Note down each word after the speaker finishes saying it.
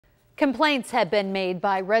Complaints have been made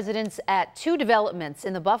by residents at two developments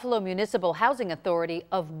in the Buffalo Municipal Housing Authority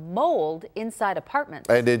of mold inside apartments.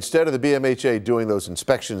 And instead of the BMHA doing those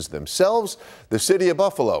inspections themselves, the city of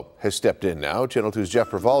Buffalo has stepped in now. Channel 2's Jeff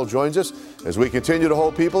Preval joins us as we continue to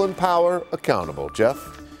hold people in power accountable.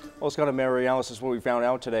 Jeff? Well, Scott and Mary Alice, this is what we found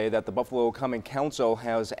out today, that the Buffalo Common Council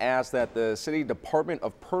has asked that the City Department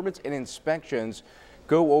of Permits and Inspections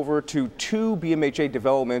go over to two BMHA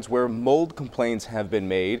developments where mold complaints have been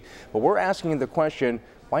made. But we're asking the question,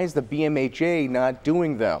 why is the BMHA not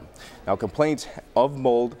doing them? Now, complaints of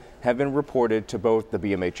mold have been reported to both the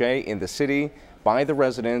BMHA in the city by the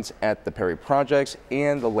residents at the Perry Projects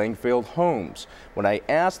and the Langfield homes. When I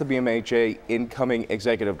asked the BMHA incoming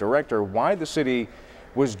executive director why the city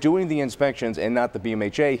was doing the inspections and not the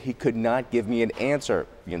BMHA, he could not give me an answer.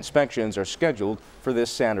 The inspections are scheduled for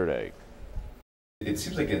this Saturday. It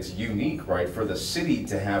seems like it's unique, right, for the city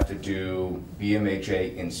to have to do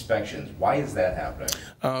BMHA inspections. Why is that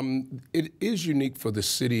happening? It is unique for the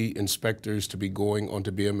city inspectors to be going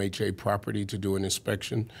onto BMHA property to do an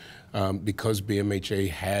inspection because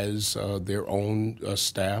BMHA has their own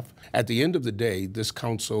staff. At the end of the day, this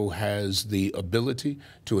council has the ability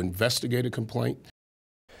to investigate a complaint.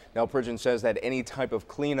 Now, Pridgeon says that any type of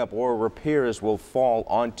cleanup or repairs will fall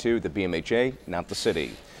onto the BMHA, not the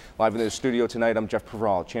city. Live in the studio tonight, I'm Jeff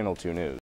Preval, Channel 2 News.